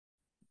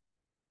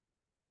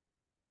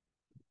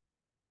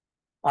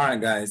All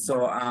right, guys.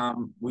 So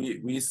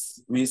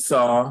we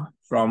saw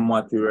from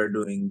what we were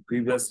doing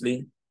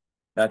previously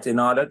that in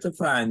order to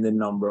find the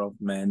number of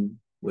men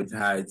with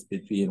heights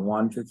between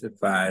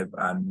 155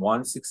 and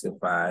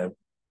 165,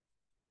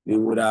 we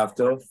would have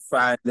to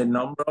find the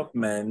number of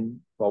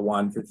men for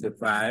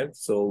 155.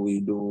 So we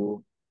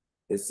do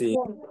the same.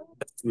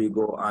 We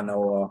go on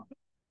our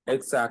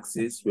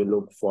x-axis, we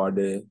look for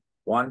the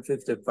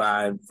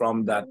 155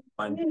 from that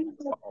point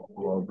of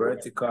our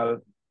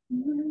vertical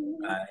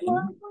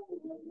line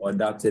or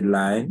dotted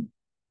line.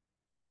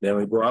 Then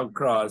we go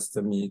across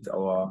to meet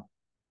our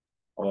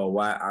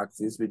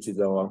y-axis, which is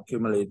our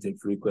cumulative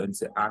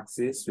frequency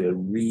axis. We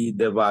read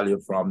the value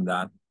from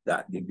that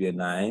give you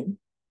 9.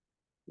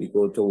 We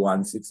go to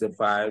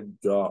 165,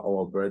 draw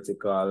our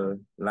vertical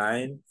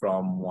line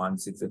from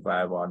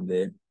 165 on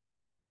the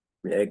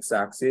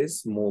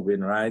x-axis,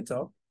 moving right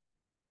up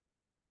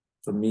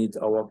to meet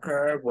our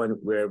curve.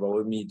 Wherever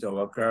we meet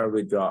our curve,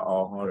 we draw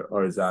our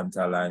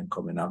horizontal line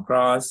coming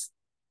across,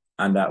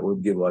 and that will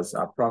give us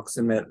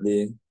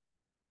approximately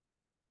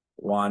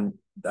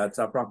that's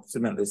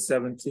approximately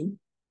 70.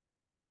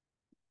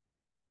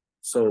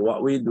 So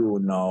what we do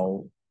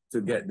now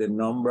to get the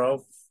number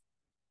of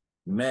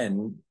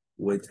men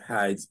with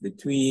heights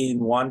between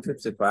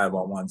 155 and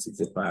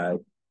 165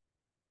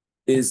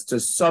 is to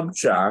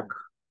subtract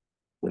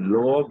the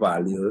lower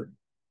value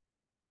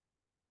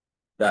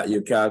that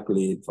you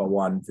calculate for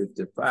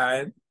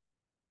 155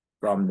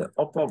 from the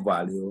upper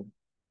value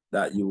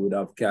that you would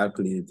have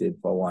calculated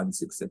for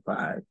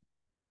 165.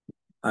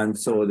 And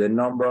so the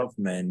number of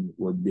men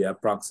would be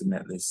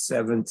approximately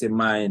 70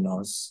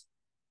 minus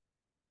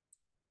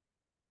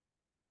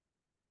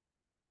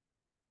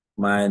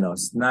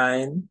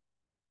 9,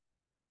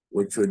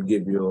 which would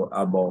give you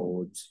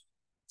about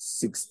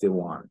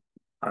 61.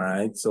 All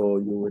right, so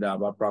you would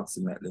have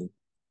approximately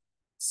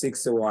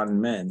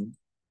 61 men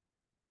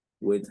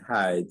with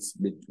heights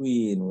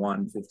between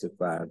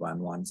 155 and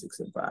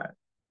 165.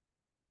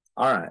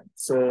 All right,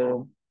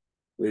 so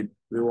we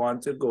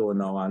want to go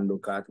now and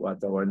look at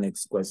what our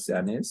next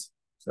question is.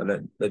 So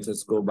let's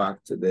just go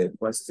back to the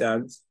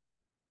questions.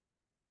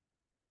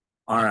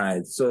 All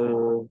right,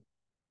 so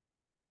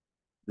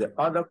the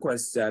other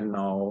question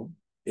now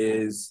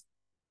is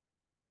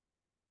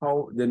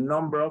how the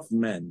number of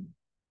men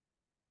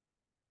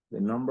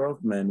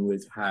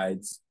with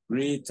heights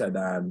greater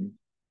than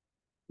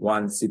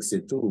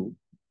 162.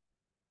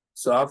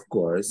 So of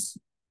course,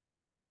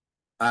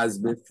 as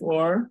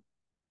before,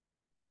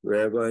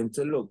 we're going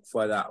to look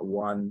for that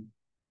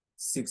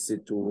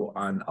 162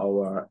 on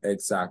our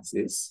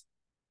x-axis.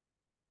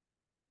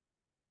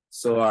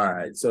 So all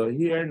right, so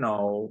here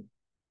now,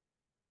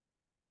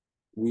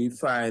 we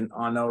find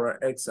on our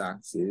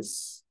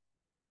x-axis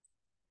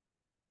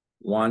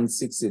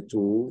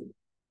 162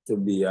 to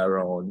be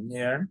around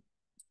here.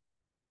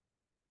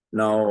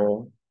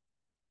 Now,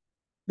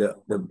 the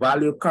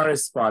value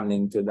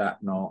corresponding to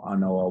that now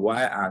on our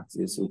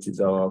y-axis, which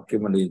is our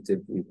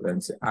cumulative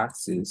frequency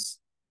axis,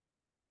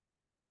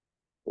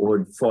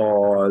 would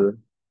fall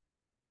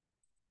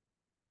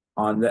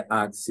on the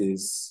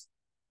axis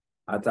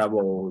at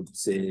about,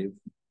 say,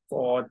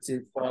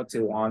 40,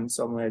 41,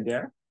 somewhere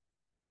there.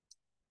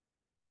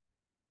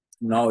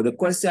 Now, the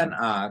question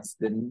asks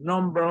the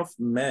number of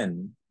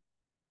men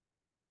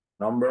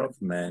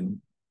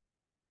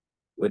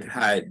with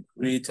height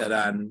greater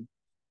than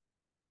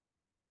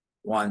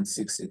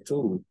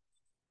 162.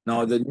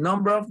 Now, the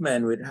number of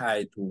men with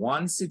height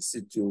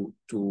 162,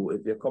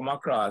 if you come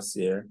across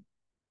here,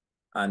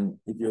 and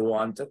if you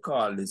want to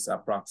call this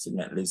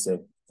approximately, say,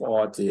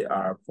 40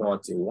 or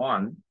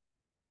 41,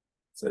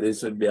 so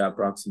this would be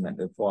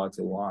approximately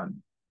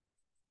 41.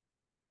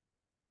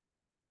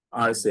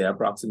 Or say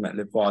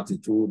approximately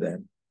 42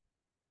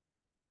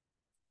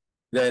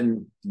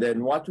 then.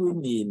 Then what we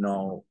need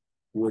now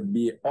would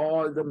be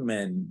all the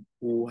men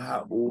who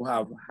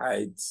have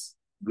heights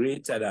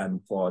greater than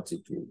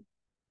 42.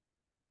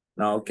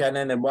 Now, can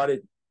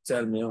anybody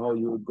tell me how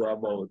you would go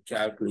about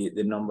calculate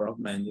the number of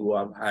men who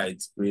have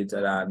heights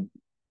greater than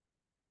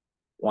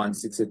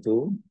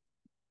 162?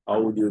 How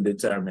would you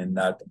determine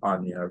that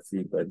on your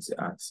frequency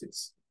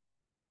axis?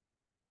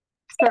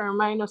 Sure,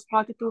 minus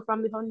 42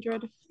 from the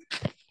 100.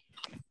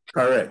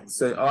 Correct.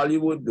 So all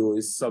you would do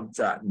is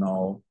subtract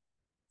now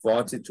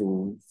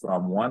 42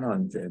 from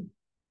 100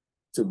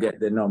 to get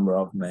the number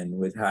of men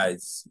with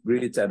heights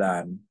greater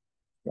than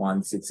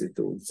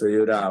 162. So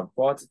you'd have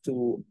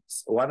 42,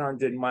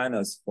 100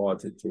 minus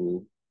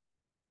 42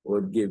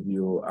 would give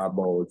you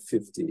about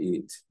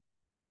 58.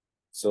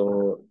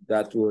 So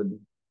that would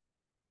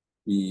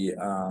be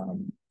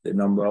the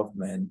number of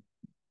men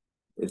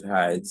with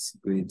heights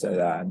greater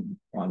than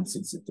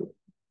 162.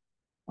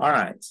 All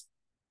right.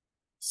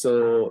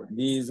 So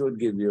these would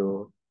give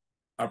you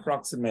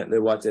approximately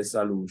what a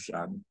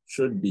solution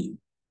should be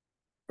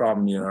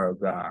from your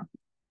graph.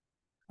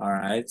 All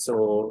right,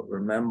 so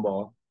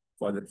remember,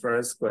 for the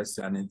first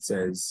question, it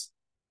says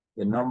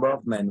the number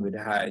of men with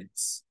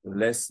heights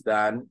less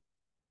than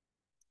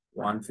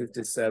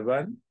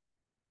 157.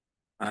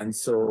 And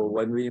so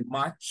when we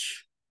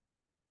match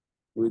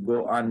we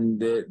go on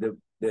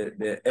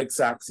the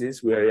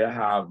x-axis where you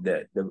have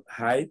the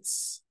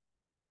heights.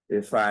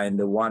 We find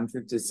the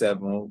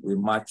 157, we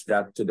match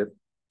that to the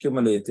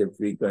cumulative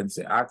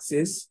frequency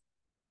axis.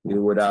 We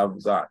would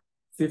have got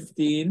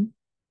 15,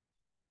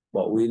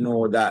 but we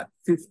know that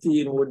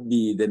 15 would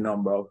be the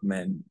number of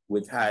men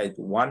with height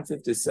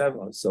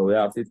 157. So we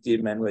have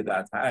 15 men with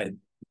that height.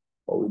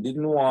 But we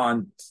didn't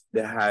want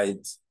the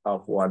height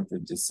of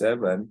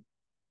 157.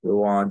 We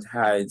want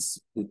heights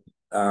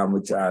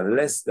which are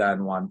less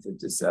than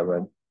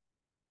 157.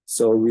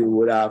 So we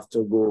would have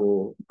to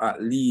go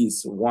at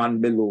least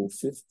one below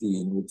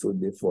 15, which would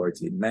be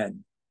 14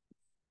 men.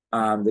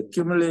 The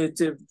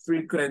cumulative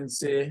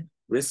frequency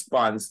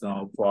response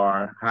now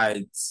for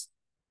heights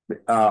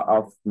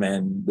of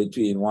men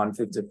between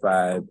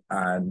 155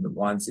 and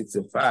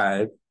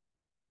 165,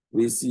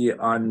 we see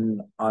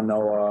on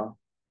our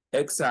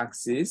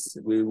x-axis,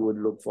 we would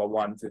look for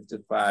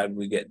 155,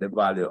 we get the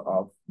value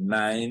of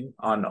 9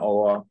 on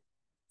our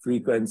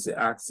frequency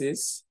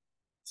axis.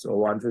 So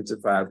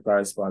 155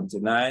 corresponds to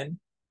 9.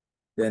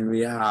 Then we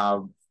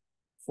have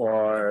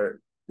for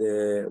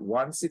the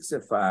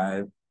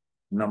 165,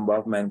 number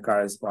of men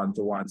correspond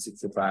to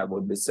 165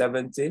 would be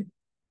 70.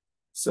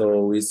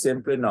 So we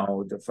simply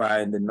know to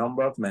find the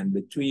number of men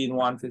between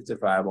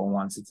 155 and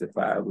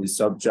 165, we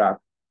subtract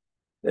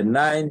the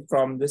 9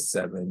 from the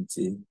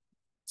 70.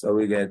 So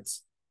we get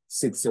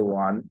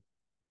 61.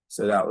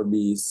 So that would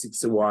be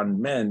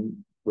 61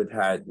 men with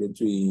height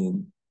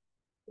between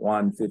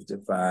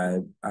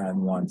 155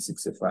 and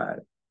 165.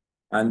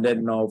 And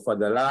then now for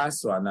the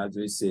last one, as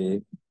we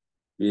say,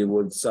 we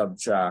would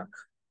subtract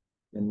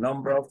the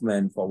number of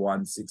men for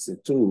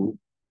 162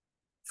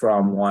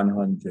 from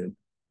 100.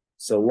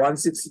 So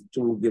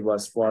 162 give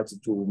us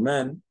 42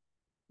 men,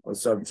 or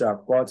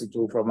subtract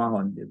 42 from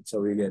 100.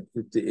 So we get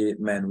 58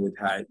 men with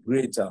height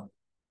greater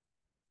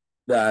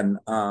than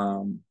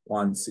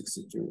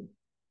 162.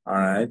 All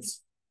right.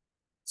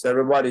 So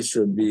everybody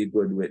should be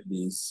good with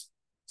these.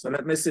 So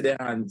let me see the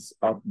hands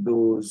of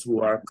those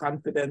who are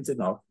confident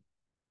enough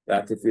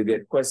that if you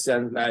get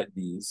questions like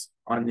these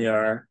on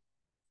your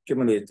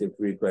cumulative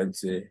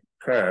frequency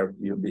curve,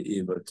 you'll be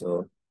able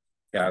to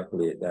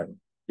calculate them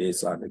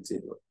based on the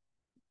table.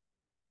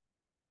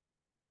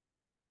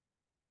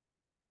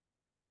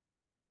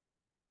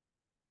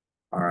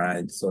 All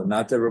right, so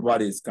not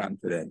everybody is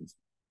confident.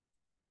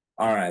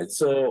 All right,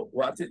 so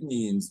what it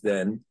means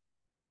then,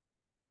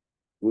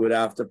 we would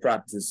have to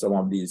practice some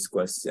of these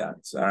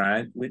questions, all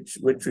right, which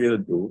we'll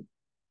do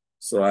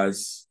so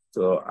as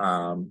to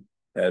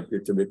help you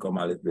to become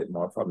a little bit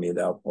more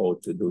familiar of how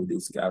to do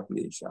this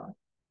calculation.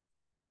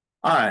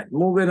 All right,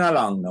 moving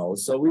along now.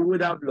 So we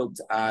would have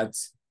looked at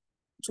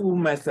two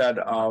methods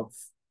of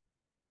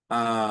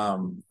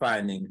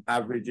finding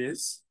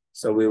averages.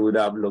 So we would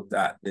have looked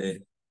at the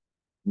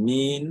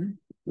mean,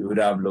 we would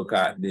have looked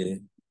at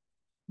the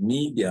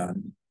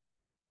median,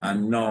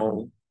 and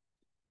now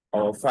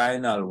our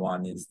final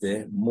one is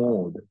the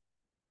mode.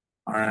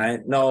 All right,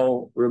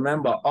 now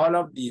remember all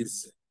of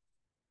these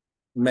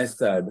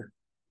methods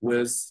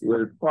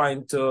will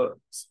point to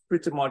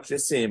pretty much the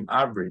same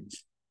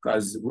average,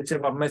 because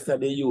whichever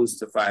method they use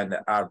to find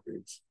the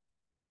average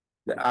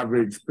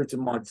pretty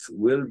much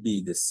will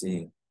be the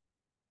same.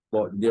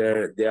 But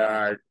there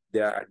are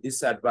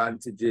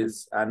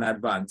disadvantages and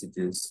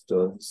advantages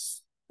to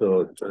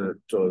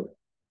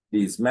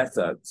these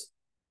methods,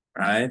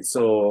 right?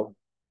 So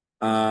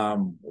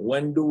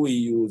when do we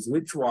use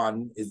which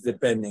one is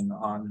depending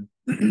on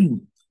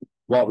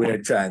what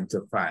we're trying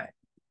to find,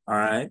 all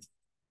right?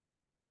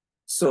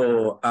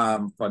 So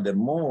for the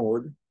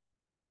mode,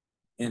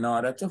 in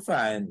order to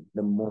find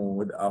the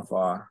mode of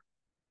a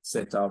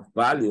set of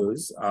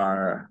values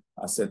or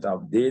a set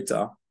of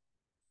data,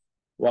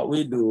 what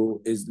we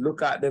do is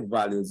look at the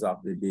values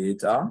of the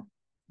data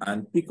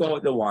and pick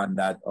out the one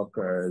that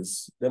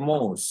occurs the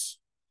most,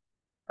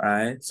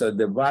 right? So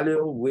the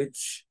value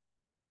which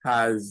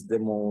has the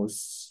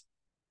most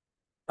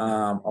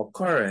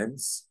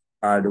occurrence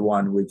are the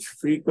one which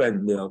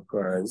frequently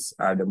occurs,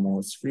 are the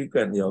most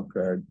frequently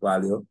occurred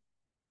value.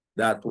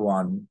 That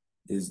one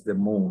is the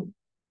mode,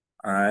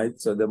 all right?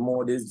 So the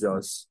mode is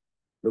just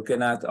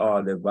looking at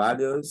all the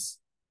values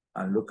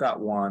and look at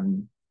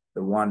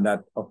the one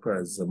that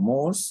occurs the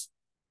most,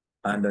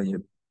 and then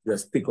you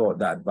just pick out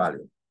that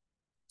value.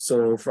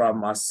 So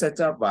from a set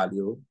of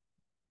value,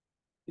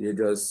 you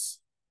just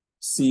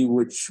see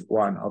which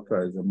one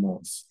occurs the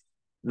most.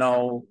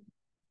 Now,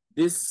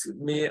 this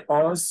may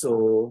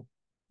also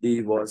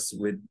leave us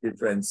with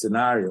different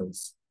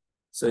scenarios.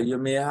 So you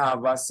may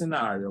have a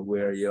scenario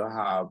where you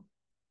have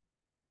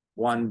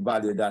one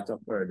value that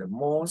occurs the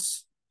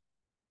most,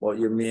 but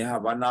you may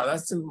have another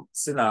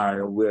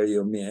scenario where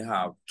you may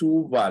have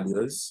two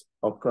values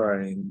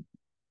occurring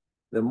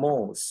the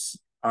most,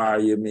 or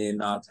you may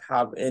not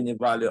have any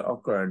value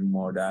occurring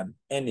more than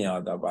any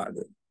other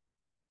value.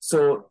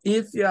 So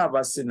if you have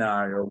a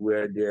scenario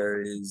where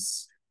there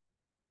is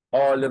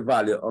all the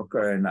value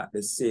occurring at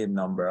the same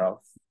number of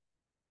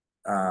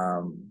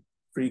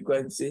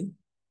frequency,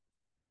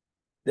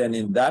 then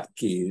in that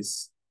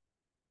case,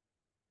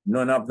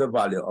 none of the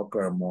value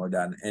occur more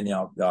than any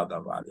of the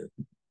other value.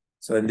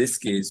 So in this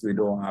case, we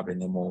don't have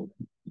any mode.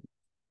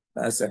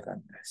 That's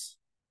second test.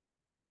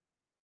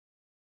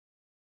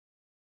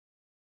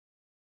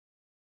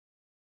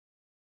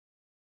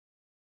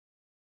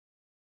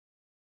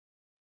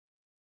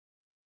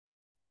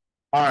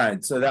 All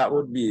right, so that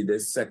would be the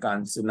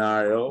second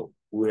scenario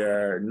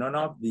where none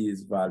of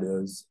these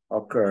values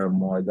occur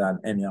more than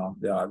any of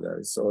the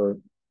others.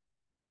 So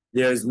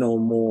there's no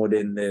mode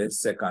in the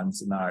second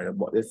scenario.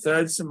 But the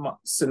third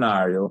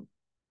scenario,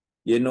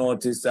 you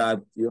notice that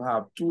you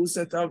have two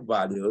sets of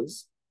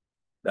values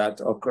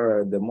that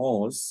occur the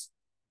most.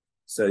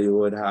 So you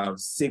would have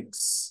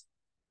 6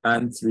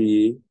 and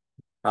 3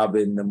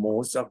 having the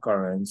most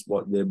occurrence,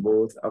 but they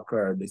both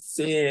occur the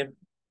same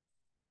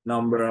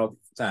number of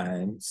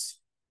times.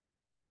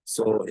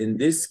 So in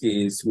this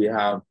case, we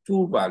have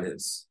two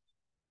values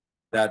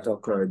that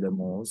occur the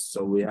most.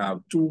 So we have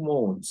two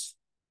modes.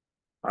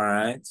 All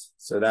right,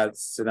 so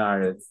that's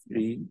scenario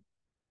 3.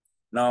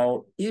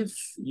 Now, if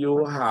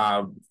you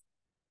have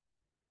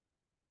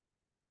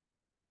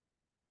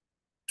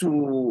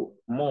two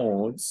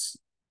modes,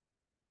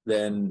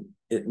 then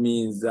it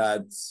means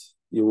that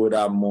you would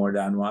have more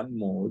than one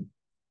mode.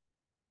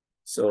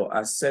 So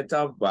a set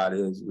of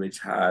values which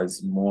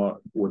has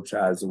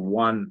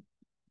one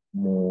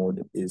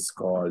mode is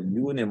called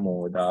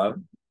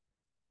unimodal.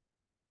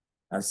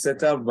 A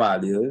set of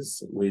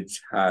values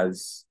which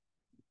has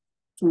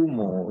two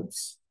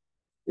modes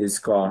is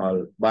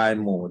called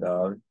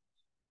bimodal.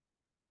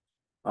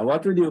 And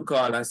what would you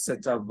call a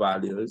set of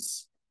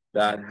values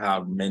that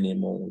have many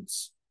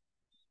modes?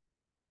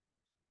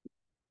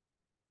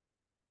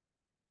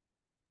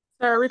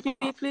 Sir, repeat,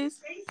 please.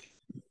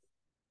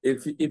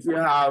 If you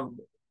have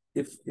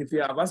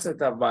a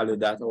set of value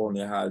that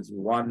only has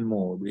one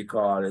mode, we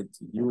call it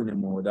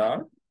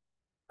unimodal.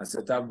 A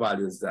set of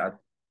values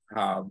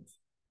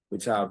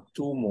which have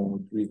two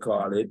modes, we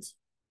call it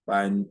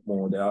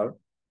bimodal.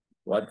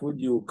 What would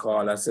you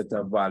call a set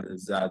of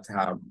values that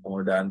have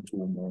more than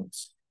two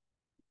modes?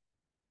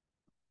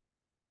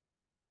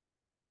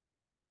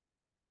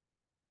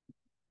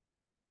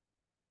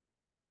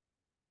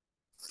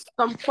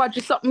 Some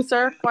quadri something,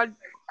 sir. What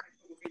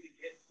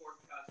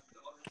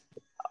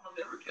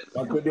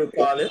would you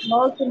call it?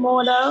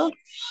 Multimodal.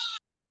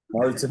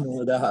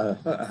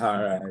 Multimodal.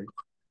 All right.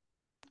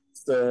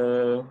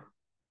 So,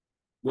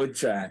 good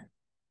try.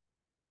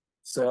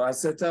 So a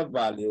set of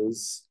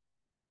values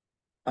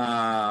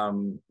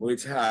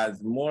which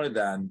has more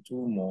than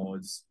two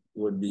modes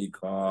would be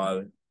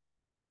called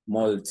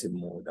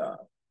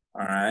multimodal.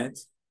 All right.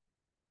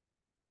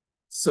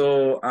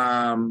 So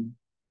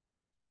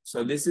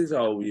so this is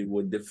how we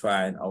would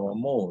define our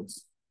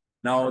modes.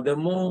 Now the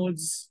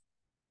modes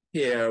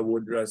here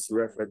would just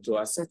refer to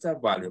a set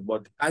of values,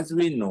 but as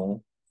we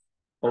know,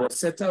 our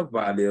set of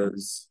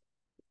values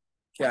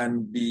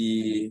can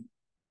be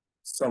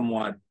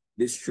somewhat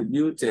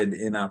distributed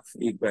in a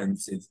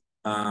frequency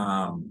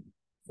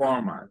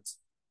format.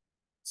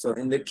 So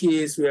in the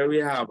case where we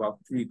have a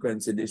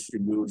frequency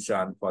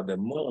distribution for the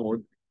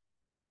mode,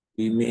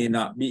 we may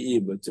not be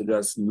able to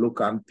just look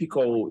and pick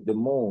out the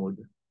mode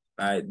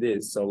like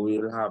this. So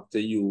we'll have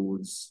to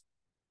use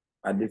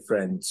a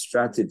different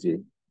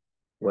strategy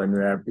when we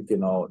are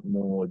picking out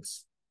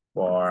modes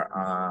for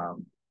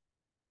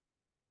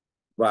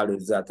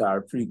values that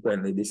are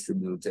frequently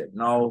distributed.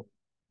 Now,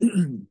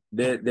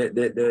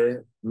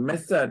 the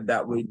method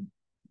that we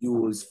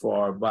use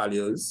for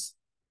values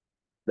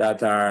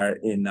that are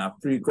in a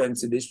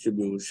frequency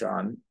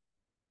distribution,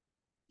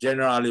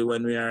 generally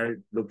when we are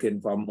looking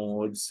for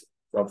modes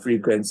for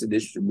frequency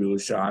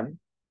distribution,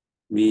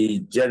 we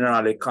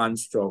generally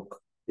construct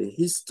the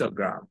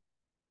histogram.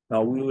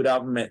 Now we would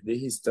have met the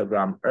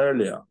histogram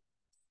earlier,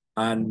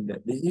 and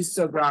the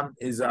histogram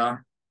is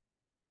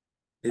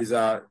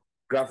a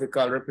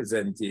graphical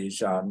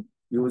representation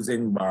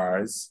using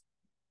bars.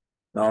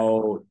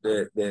 Now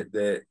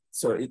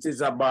so it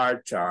is a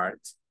bar chart,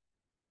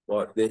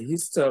 but the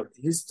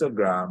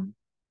histogram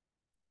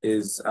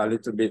is a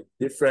little bit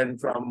different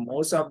from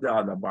most of the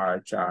other bar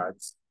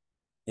charts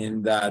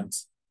in that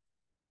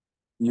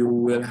you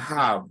will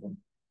have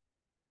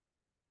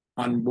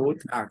on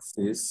both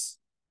axes,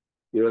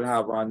 you will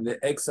have on the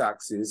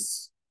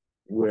x-axis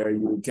where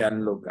you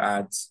can look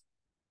at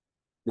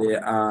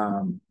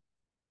the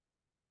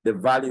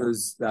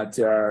values that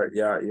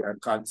you're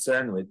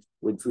concerned with,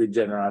 which we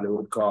generally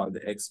would call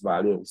the x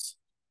values.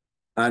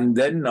 And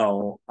then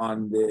now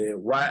on the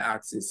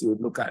y-axis, you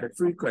would look at the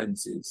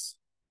frequencies.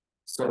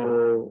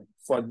 So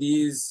for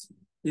these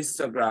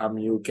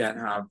histogram, you can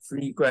have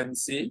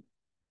frequency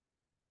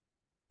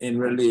in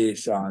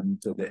relation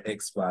to the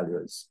x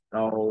values.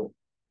 Now,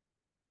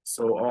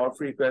 so our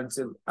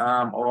frequency,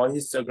 our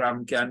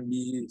histogram can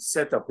be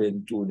set up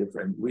in two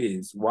different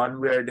ways. One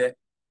where the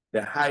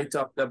height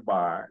of the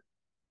bar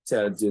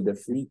tells you the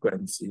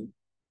frequency,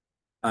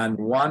 and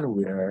one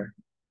where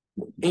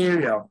the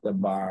area of the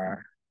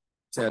bar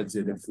tells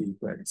you the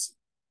frequency.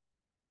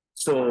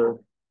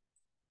 So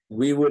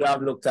we would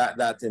have looked at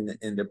that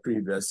in the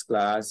previous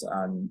class,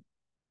 and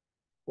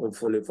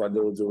hopefully for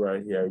those who are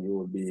here, you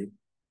will be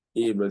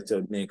able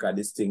to make a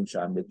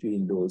distinction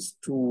between those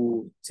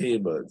two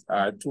tables,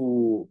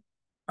 two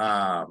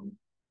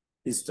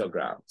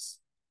histograms.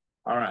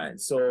 All right,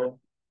 so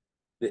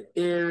the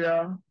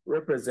area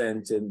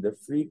representing the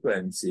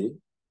frequency.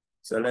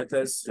 So let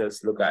us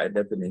just look at a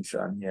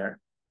definition here.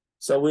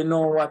 So we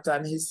know what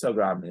an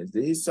histogram is.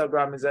 The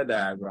histogram is a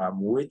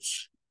diagram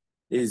which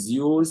is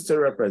used to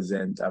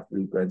represent a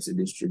frequency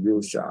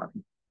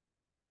distribution.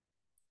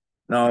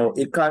 Now,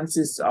 it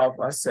consists of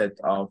a set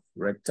of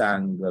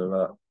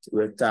rectangles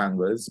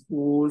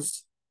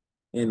whose,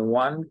 in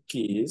one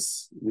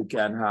case, you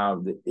can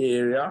have the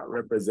area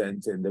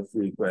representing the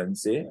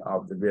frequency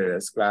of the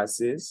various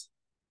classes.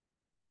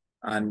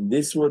 And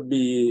this would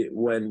be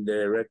when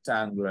the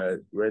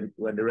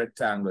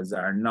rectangles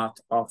are not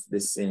of the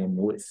same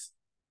width.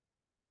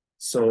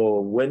 So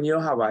when you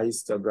have a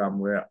histogram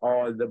where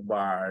all the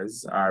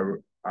bars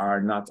are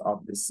not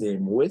of the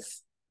same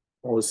width,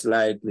 most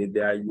likely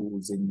they are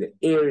using the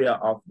area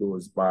of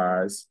those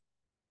bars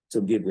to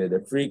give you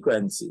the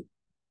frequency.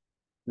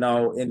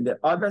 Now, in the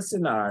other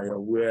scenario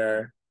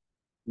where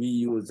we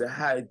use the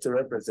height to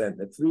represent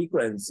the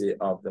frequency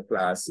of the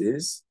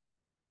classes,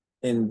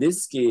 in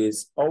this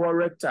case, our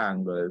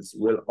rectangles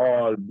will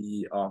all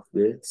be of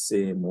the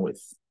same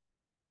width,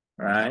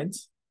 right?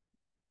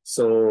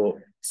 So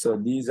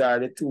these are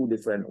the two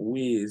different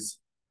ways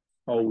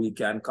how we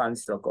can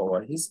construct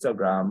our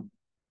histogram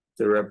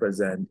to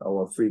represent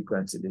our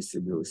frequency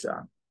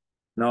distribution.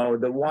 Now,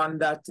 the one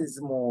that is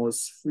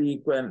most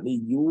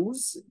frequently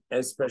used,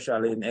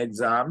 especially in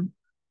exam,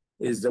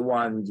 is the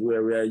ones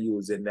where we are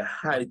using the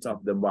height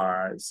of the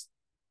bars,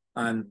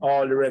 and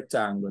all the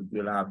rectangles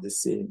will have the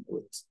same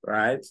width,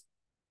 right?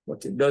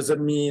 But it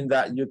doesn't mean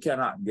that you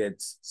cannot get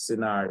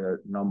scenario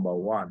number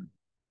one.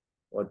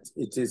 But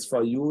it is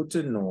for you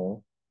to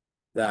know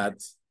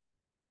that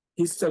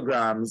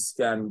histograms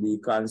can be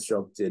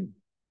constructed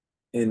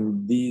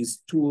in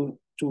these two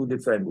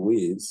different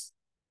ways.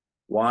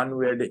 One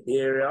where the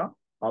area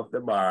of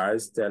the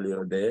bars tell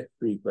you the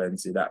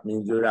frequency. That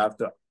means you have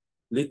to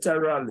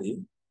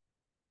literally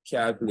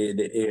calculate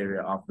the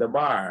area of the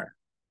bar.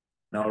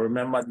 Now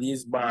remember,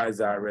 these bars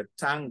are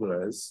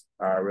rectangles,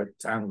 are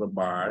rectangle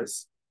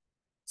bars.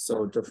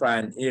 So to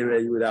find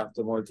area, you would have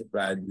to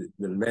multiply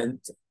the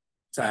length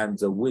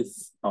times the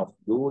width of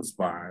those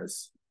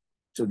bars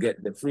to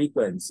get the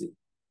frequency.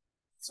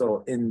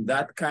 So in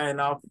that kind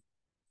of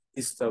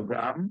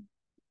histogram,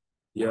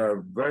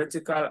 your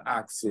vertical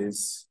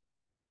axis,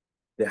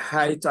 the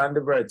height on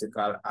the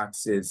vertical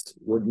axis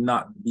would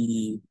not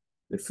be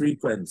the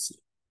frequency,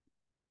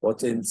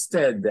 but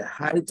instead the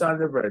height on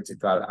the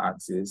vertical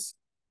axis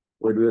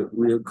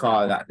we'll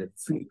call that the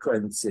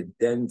frequency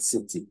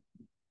density.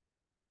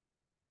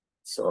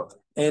 So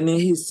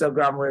any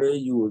histogram where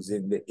you're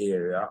using the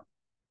area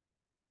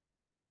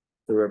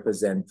to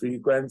represent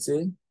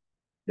frequency,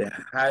 the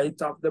height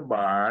of the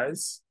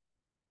bars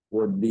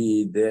would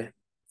be the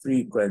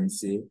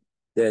frequency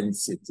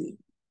density.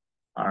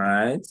 All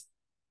right.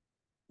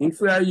 If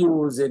we are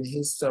using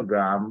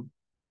histogram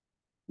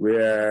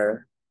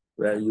where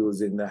we're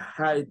using the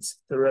height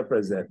to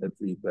represent the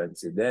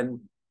frequency,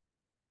 then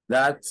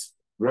that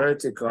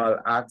vertical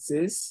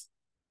axis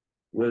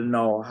will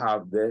now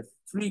have the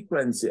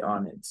frequency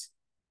on it.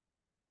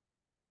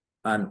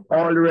 And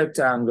all the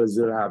rectangles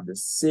will have the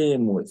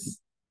same width.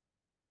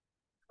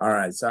 All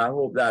right, so I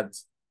hope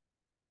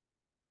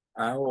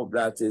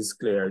that is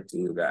clear to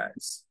you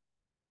guys.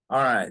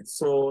 All right,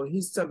 so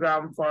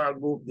histogram for a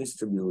group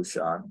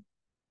distribution.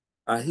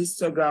 A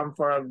histogram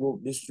for a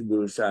group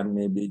distribution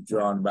may be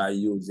drawn by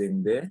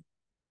using the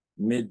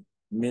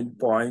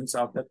midpoints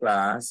of the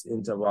class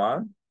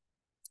interval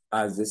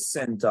as the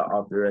center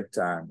of the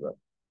rectangle.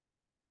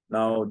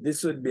 Now,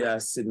 this would be a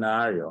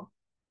scenario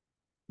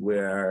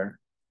where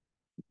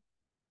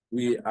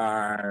we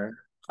are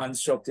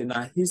constructing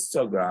a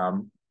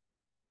histogram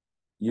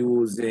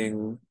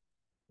using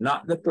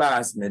not the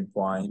class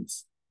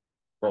midpoints,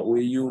 but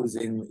we're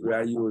using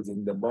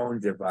the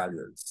boundary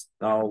values.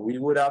 Now, we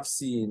would have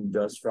seen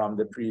just from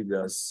the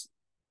previous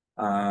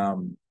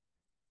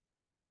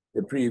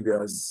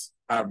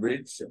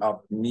average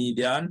of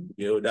median,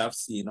 we would have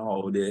seen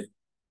how the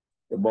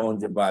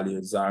boundary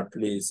values are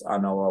placed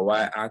on our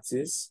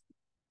y-axis.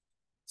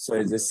 So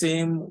it's the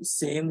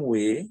same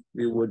way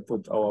we would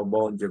put our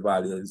boundary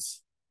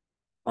values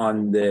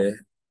on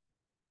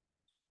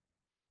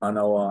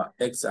our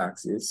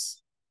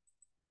x-axis.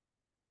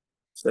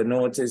 So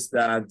notice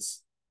that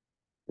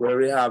where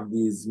we have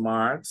these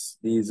marks,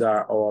 these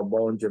are our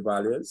boundary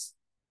values.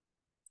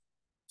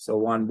 So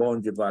one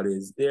boundary value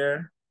is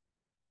there,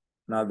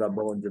 another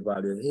boundary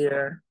value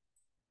here,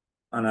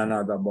 and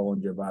another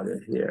boundary value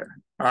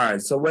here. All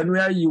right, so when we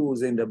are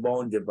using the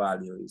boundary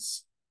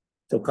values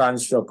to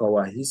construct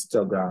our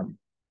histogram,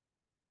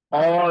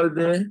 all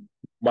the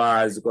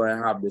bars are going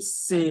to have the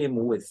same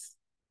width,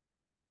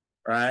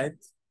 right?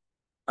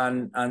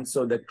 And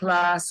so the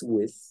class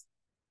width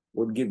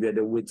would give you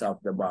the width of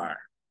the bar.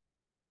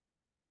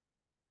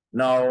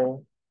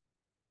 Now,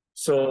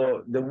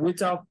 so the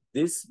width of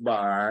this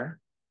bar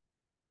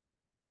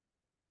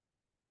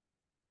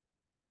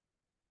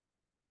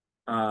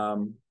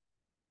All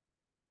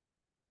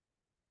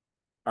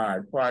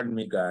right, pardon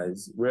me,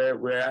 guys.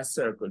 Where I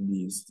circled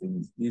these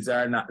things, these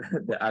are not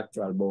the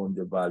actual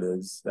boundary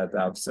values that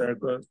I've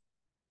circled.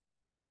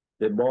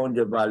 The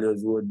boundary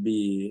values would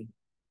be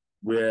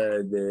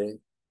where the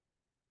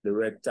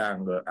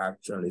rectangle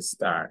actually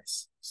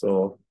starts.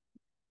 So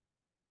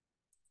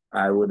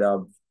I would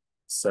have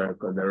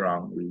circled the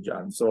wrong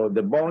region. So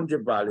the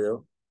boundary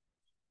value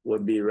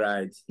would be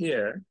right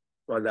here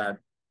for that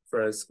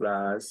first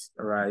class,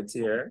 right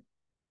here,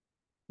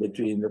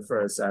 between the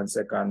first and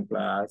second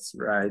class,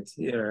 right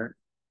here,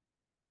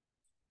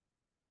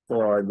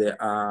 for the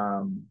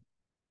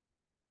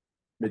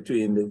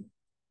between the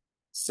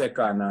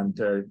second and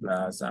third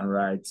class, and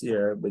right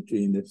here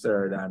between the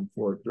third and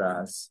fourth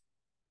class,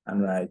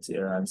 and right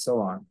here, and so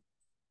on.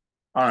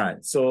 All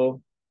right,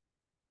 so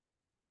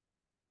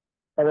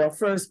our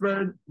first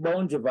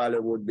boundary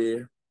value would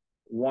be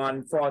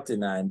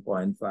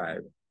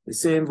 149.5. The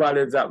same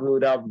values that we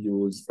would have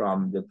used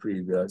from the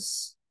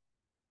previous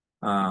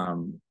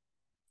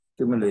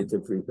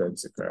cumulative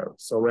frequency curve.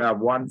 So we have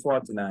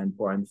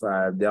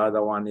 149.5. The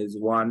other one is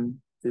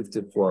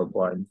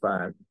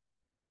 154.5.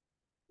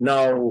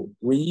 Now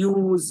we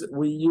use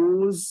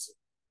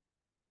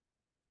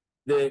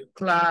the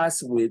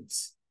class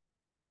width,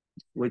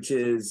 which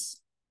is,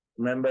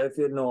 remember, if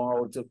you know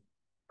how to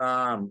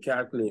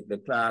calculate the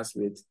class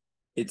width,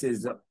 it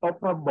is the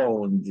upper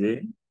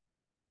boundary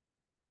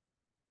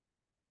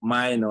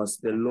minus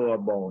the lower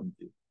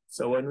boundary.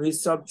 So when we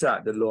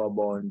subtract the lower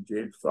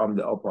boundary from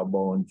the upper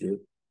boundary,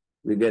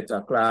 we get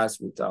a class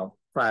width of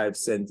 5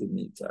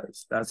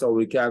 centimeters. That's how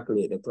we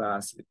calculate the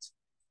class width.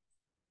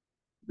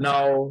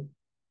 Now,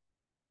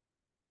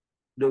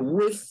 the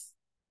width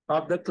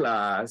of the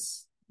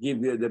class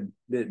gives you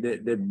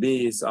the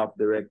base of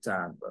the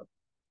rectangle.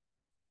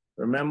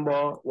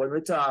 Remember, when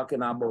we're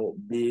talking about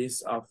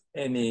base of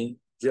any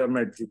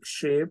geometric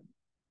shape,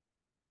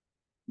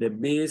 the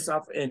base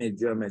of any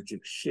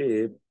geometric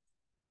shape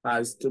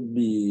has to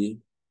be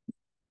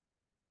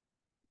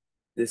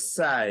the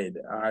side,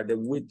 or the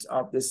width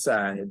of the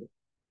side.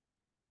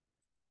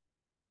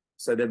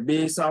 So the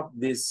base of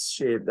this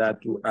shape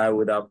that I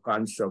would have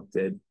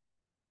constructed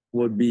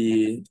would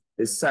be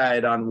the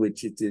side on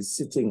which it is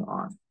sitting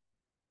on.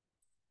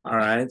 All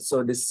right,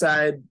 so the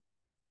side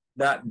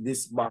that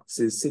this box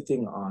is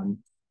sitting on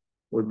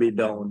would be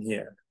down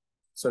here.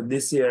 So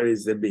this here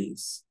is the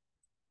base.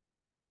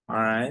 All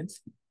right.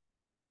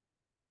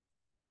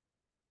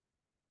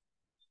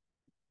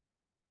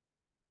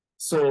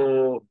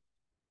 So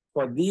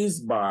for these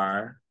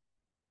bar,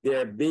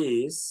 their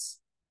base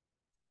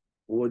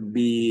would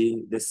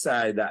be the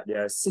side that they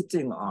are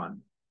sitting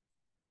on.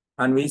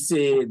 And we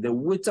say the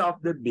width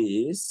of the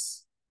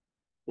base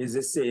is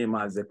the same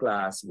as the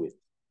class width.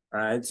 All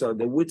right, so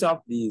the width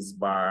of these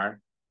bar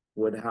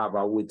would have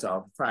a width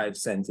of 5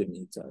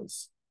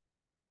 centimeters.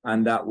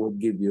 And that would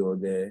give you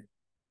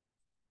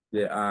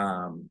the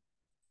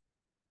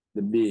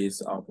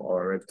base of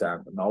our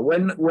rectangle. Now,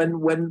 when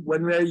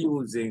we're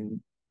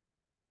using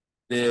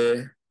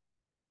the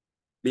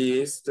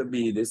base to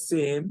be the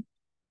same,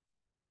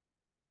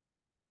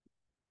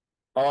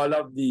 all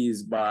of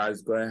these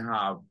bars going to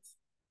have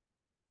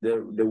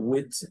the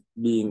width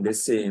being the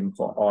same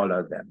for all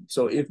of them.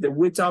 So if the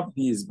width of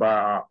these bars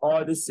are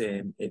all the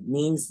same, it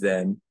means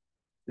then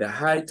the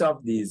height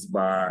of these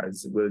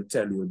bars will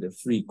tell you the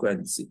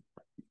frequency.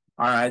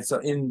 All right, so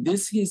in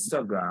this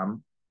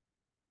histogram,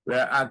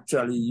 we're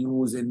actually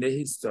using the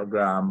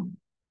histogram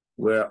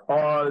where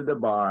all the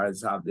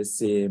bars have the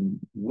same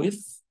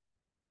width,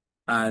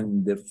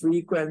 and the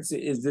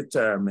frequency is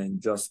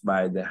determined just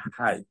by the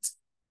height.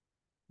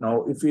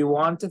 Now, if we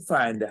want to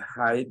find the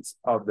height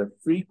of the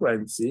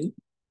frequency,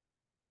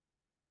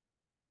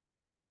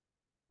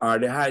 or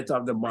the height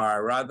of the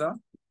bar rather,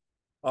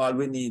 all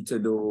we need to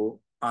do,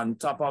 on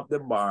top of the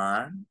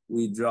bar,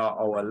 we draw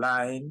our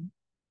line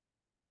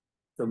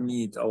to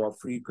meet our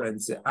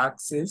frequency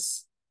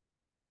axis.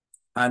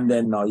 And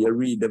then now you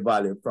read the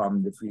value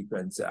from the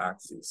frequency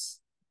axis.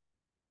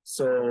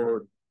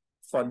 So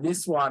for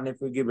this one,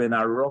 if we're given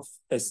a rough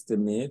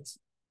estimate,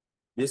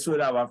 this would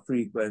have a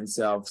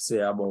frequency of, say,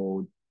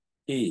 about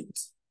 8.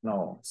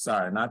 No,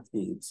 sorry, not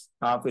 8.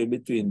 Halfway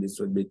between this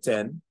would be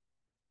 10.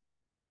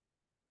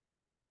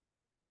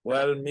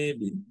 Well,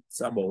 maybe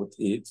it's about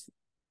 8.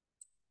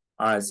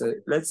 All right, so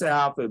let's say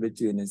halfway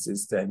between this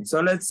is 10. So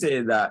let's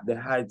say that the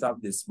height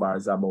of this bar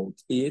is about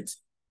 8.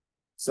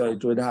 So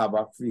it would have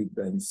a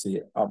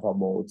frequency of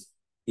about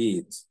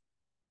 8.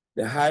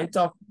 The height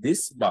of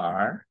this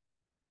bar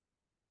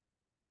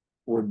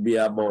would be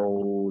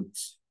about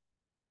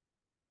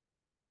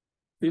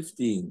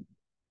 15.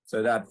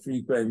 So that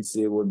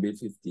frequency would be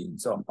 15.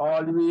 So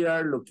all we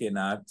are looking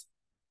at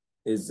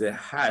is the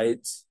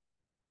height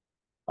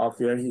of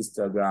your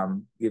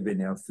histogram given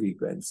your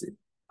frequency.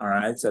 All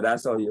right, so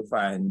that's how you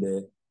find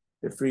the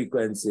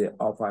frequency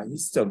of a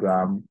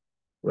histogram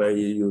where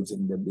you're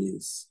using the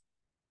base.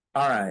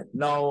 All right,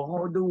 now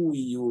how do we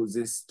use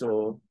this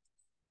to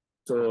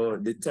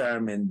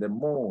determine the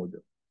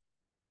mode?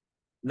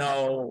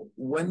 Now,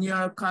 when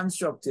you're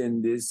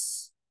constructing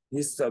this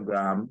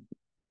histogram,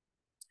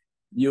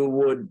 you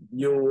would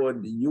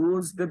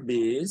use the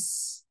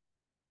base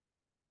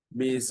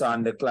based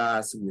on the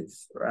class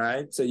width,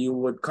 right? So you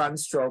would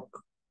construct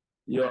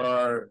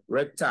your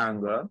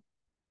rectangle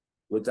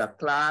with a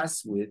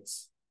class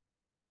width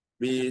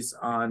based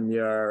on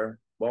your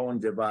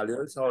boundary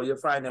values. How you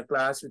find a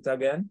class width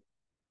again?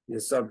 You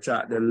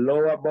subtract the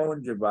lower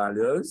boundary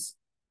values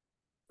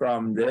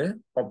from the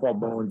upper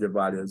boundary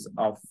values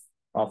of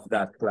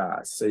that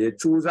class. So you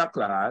choose a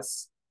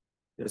class,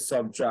 you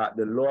subtract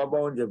the lower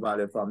boundary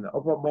value from the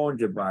upper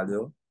boundary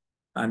value,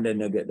 and then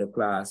you get the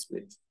class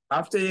width.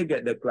 After you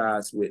get the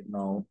class width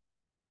now,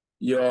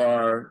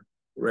 your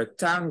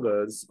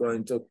rectangle is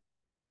going to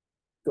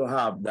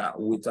have that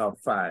width of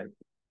 5.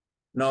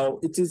 Now,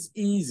 it is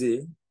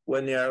easy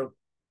when you're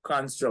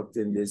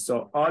constructing this.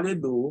 So all you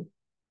do,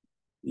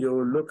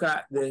 you look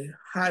at the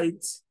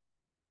height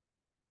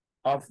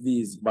of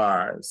these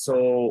bars.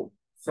 So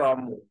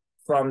from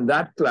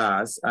that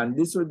class, and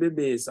this will be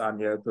based on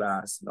your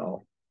class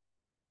now.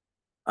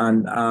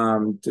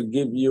 And to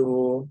give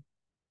you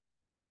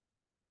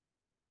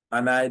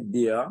an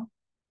idea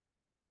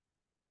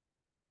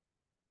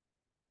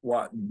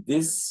what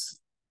this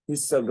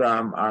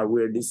histogram or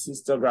where this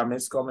histogram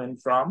is coming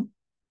from,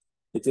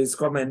 it is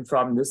coming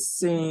from the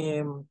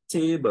same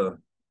table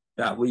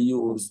that we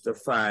use to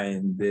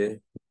find the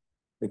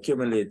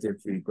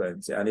cumulative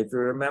frequency. And if you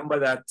remember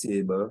that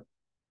table,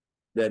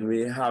 then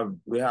we have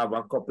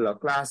a couple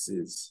of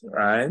classes,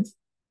 right?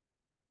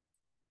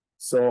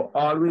 So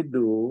all we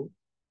do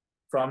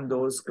from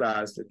those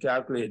classes to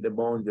calculate the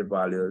boundary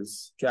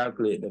values,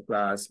 calculate the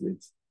class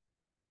width.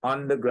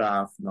 On the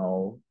graph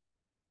now,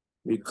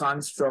 we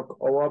construct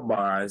our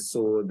bar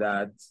so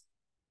that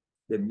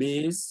the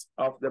base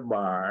of the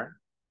bar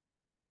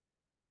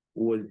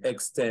will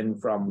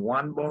extend from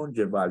one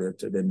boundary value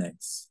to the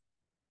next.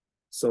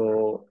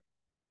 So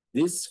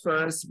this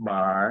first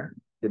bar,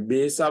 the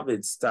base of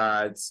it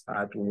starts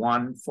at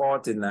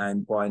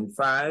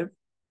 149.5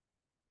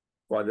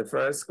 for the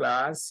first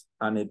class,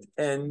 and it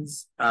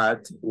ends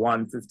at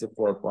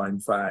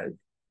 154.5.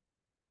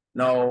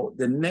 Now,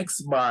 the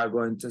next bar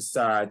going to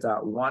start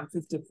at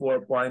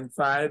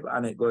 154.5,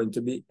 and it's going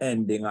to be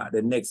ending at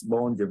the next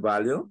boundary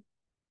value.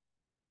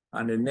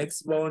 And the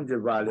next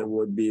boundary value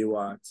would be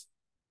what?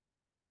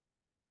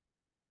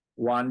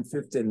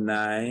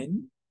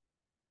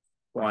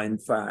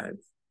 159.5.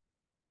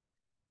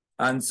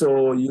 And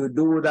so you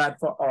do that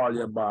for all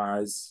your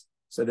bars.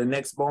 So the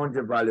next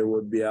boundary value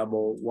would be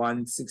about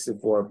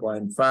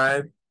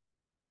 164.5.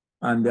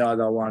 And the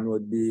other one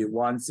would be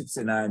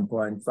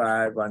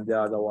 169.5, and the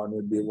other one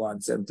would be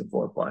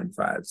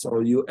 174.5. So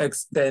you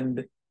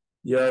extend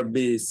your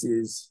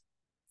bases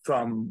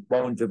from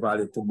boundary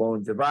value to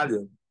boundary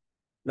value.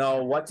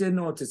 Now, what you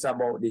notice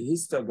about the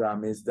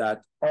histogram is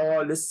that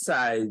all the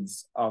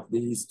sides of the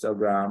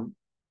histogram,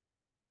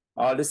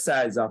 all the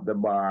sides of the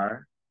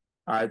bar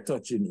are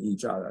touching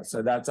each other.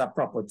 So that's a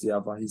property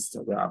of a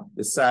histogram.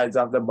 The sides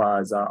of the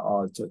bars are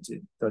all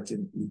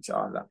touching each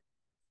other.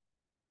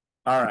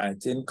 All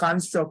right, in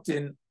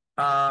constructing,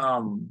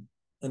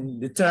 in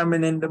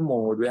determining the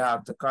mode, we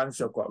have to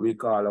construct what we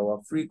call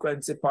our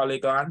frequency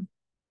polygon.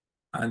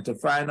 And to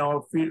find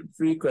our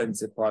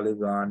frequency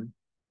polygon,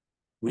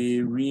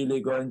 we're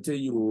really going to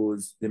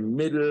use the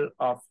middle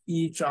of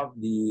each of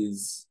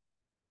these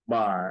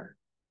bars,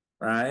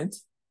 right?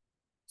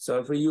 So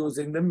if we're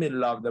using the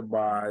middle of the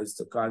bars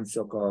to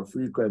construct our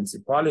frequency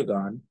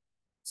polygon,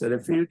 so the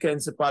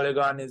frequency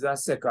polygon is a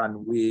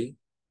second way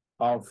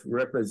of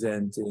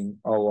representing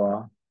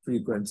our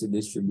frequency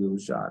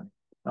distribution.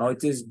 Now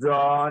it is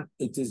drawn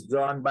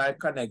by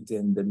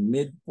connecting the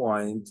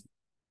midpoint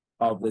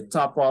of the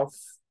top of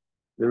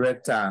the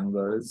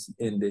rectangles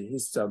in the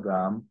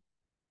histogram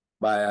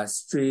by a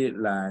straight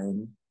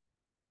line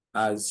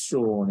as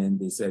shown in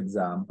this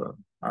example.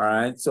 All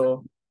right,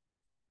 so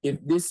if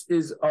this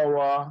is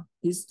our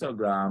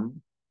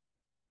histogram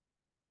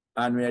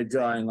and we're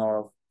drawing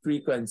our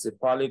frequency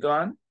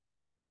polygon,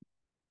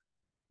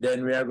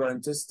 then we are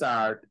going to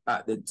start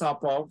at the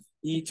top of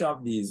each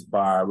of these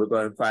bars. We're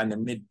going to find the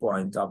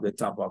midpoint of the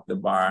top of the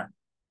bar.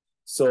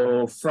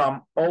 So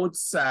from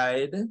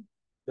outside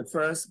the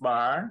first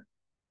bar,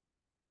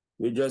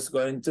 we're just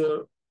going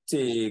to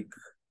take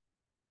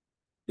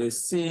the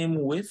same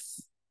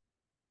width.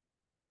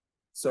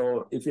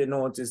 So if you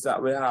notice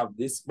that we have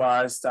this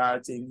bar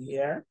starting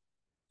here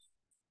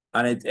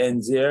and it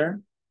ends here,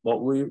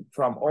 but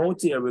from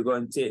out here, we're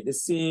going to take the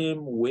same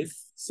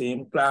width,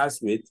 same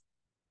class width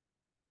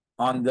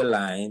on the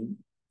line,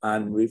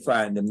 and we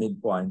find the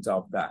midpoint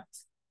of that.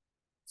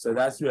 So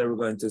that's where we're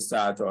going to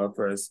start our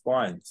first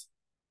point.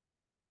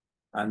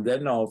 And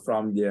then now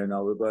from there,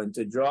 now we're going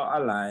to draw a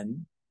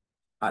line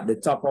at the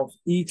top of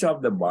each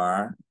of the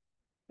bar.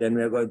 Then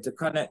we're going to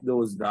connect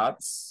those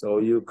dots. So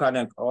you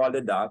connect all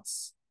the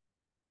dots.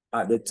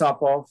 At the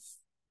top of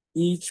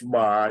each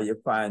bar, you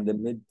find the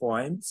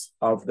midpoints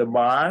of the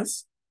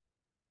bars.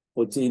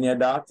 Put in your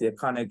dot, you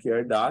connect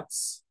your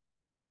dots.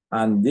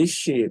 And this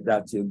shape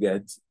that you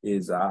get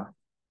is a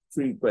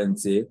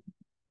frequency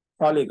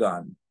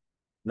polygon.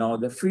 Now,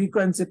 the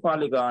frequency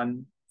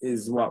polygon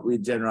is what we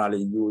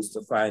generally use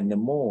to find the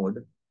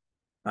mode.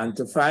 And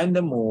to find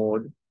the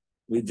mode,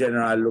 we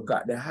generally look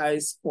at the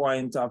highest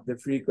point of the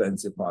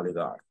frequency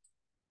polygon.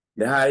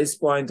 The highest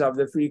point of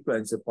the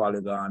frequency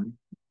polygon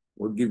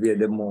will give you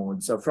the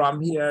mode. So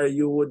from here,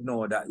 you would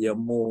know that your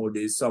mode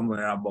is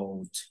somewhere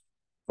about,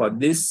 for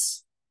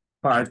this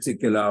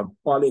particular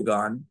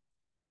polygon,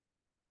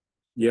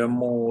 your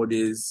mode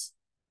is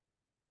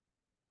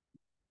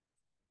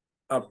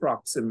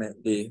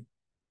approximately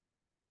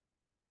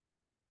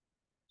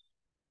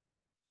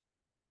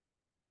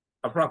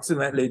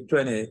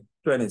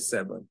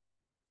 27,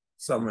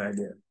 somewhere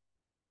there.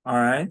 All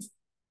right.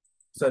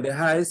 So the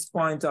highest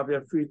point of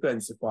your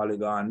frequency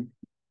polygon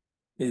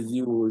is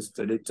used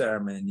to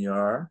determine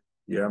your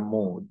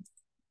mode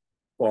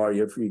for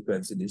your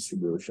frequency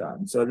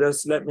distribution. So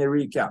just let me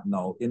recap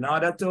now. In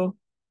order to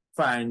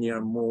find your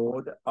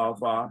mode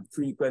of a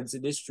frequency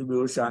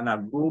distribution, a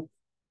group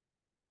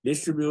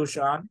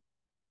distribution,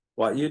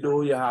 what you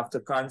do, you have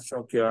to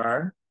construct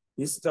your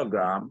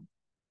histogram.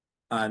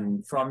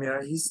 And from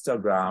your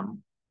histogram,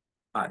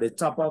 at the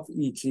top of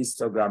each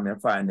histogram, you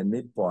find the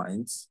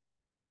midpoints.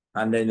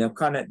 And then you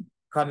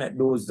connect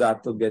those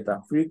that to get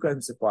a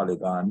frequency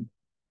polygon.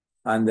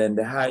 And then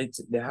the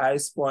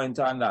highest point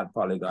on that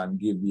polygon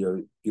give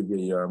you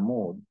your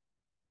mode.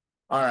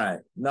 All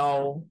right.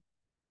 Now,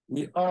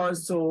 we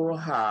also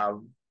have,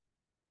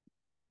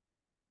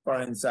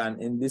 for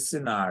instance, in this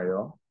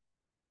scenario,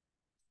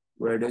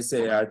 where they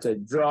say to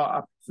draw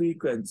a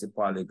frequency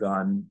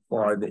polygon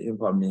for the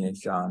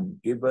information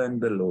given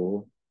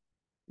below,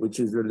 which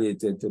is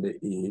related to the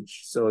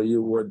age. So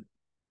you would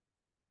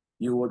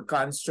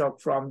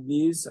construct from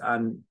these,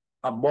 and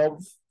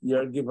above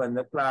you're given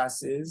the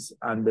classes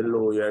and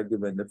below you're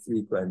given the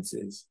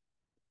frequencies.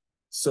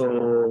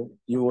 So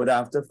you would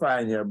have to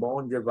find your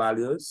boundary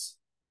values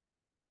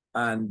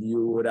and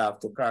you would have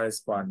to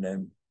correspond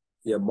them,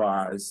 your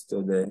bars,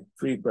 to the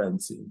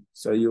frequency.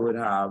 So you would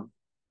have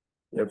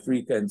your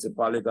frequency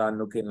polygon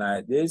looking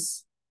like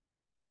this.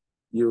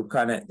 You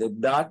connect the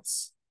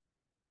dots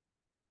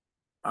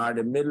are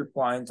the middle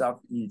point of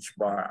each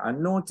bar.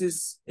 And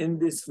notice in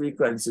this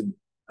frequency,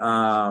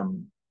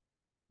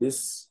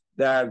 this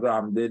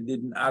diagram, they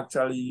didn't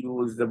actually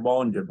use the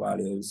boundary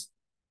values,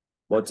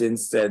 but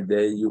instead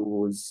they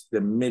use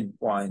the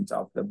midpoint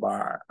of the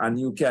bar. And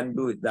you can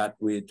do it that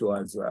way too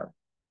as well.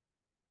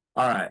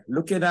 All right,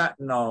 looking at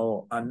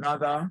now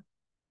another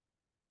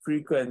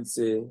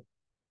frequency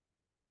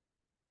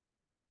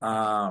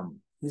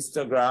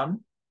histogram.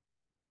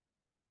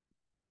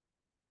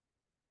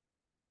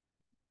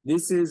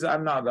 This is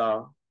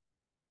another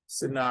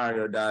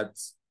scenario that,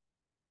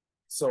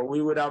 so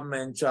we would have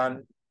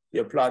mentioned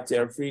you plot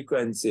your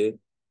frequency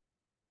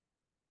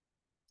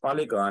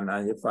polygon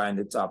and you find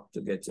the top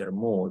to get your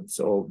mode.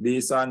 So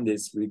based on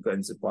this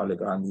frequency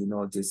polygon, you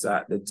notice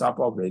at the top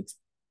of it,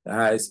 the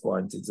highest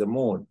point is the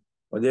mode.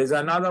 But there's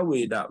another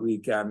way that we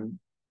can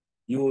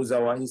use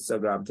our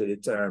histogram to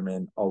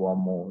determine our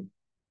mode.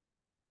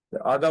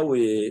 The other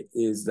way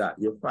is that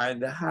you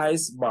find the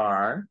highest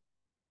bar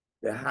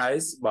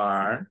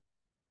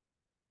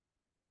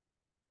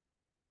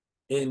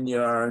in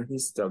your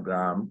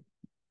histogram.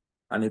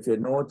 And if you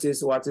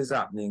notice what is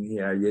happening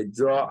here, you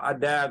draw a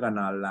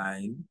diagonal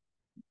line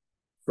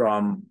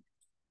from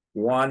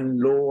one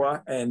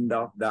lower end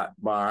of that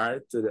bar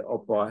to the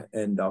upper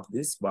end of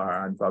this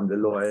bar, and from the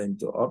lower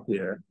end to up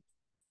here.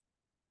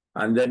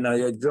 And then now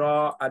you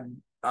draw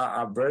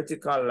a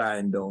vertical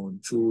line down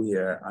through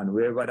here, and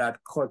wherever that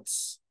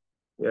cuts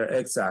your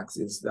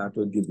x-axis, that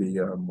will give you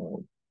your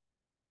mode.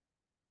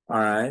 All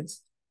right.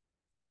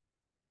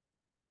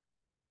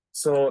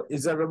 So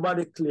is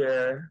everybody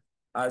clear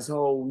as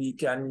how we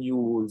can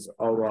use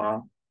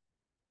our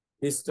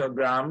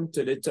histogram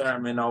to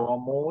determine our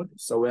mode?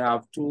 So we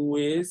have two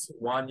ways.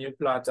 One, you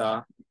plot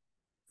a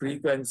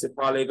frequency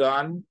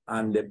polygon,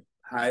 and the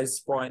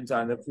highest point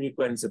on the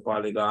frequency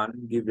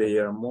polygon give you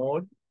your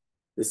mode.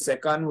 The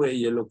second way,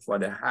 you look for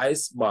the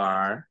highest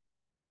bar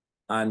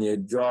and you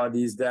draw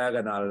these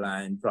diagonal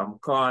line from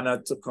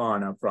corner to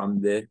corner from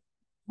the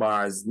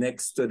bars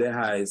next to the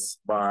highest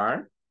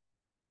bar.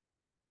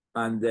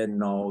 And then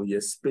now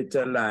you split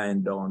a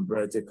line down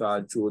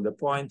vertical through the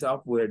point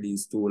of where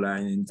these two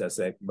lines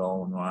intersect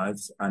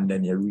downwards, and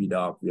then you read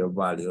off your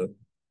value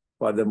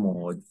for the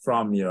mode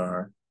from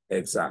your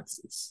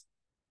x-axis.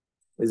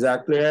 Is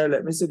that clear?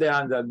 Let me see the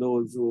hands of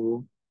those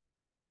who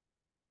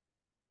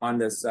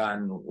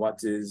understand what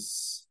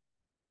is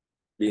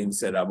being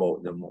said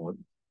about the mode.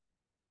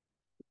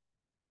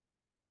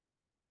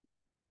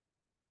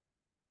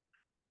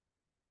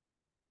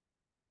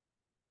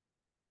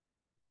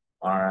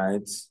 All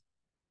right.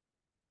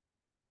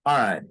 All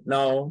right,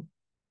 now,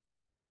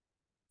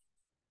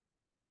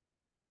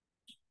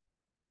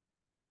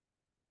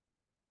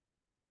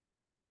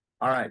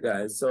 all right,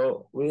 guys,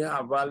 so we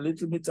have a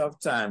little bit of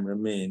time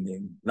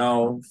remaining.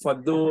 Now, for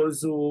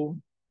those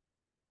who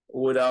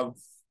would have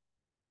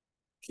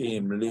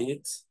came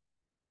late,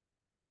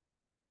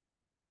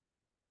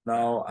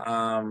 Now,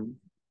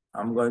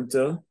 I'm going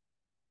to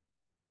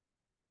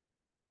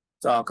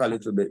talk a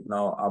little bit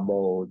now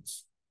about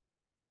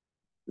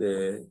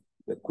the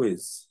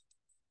quiz.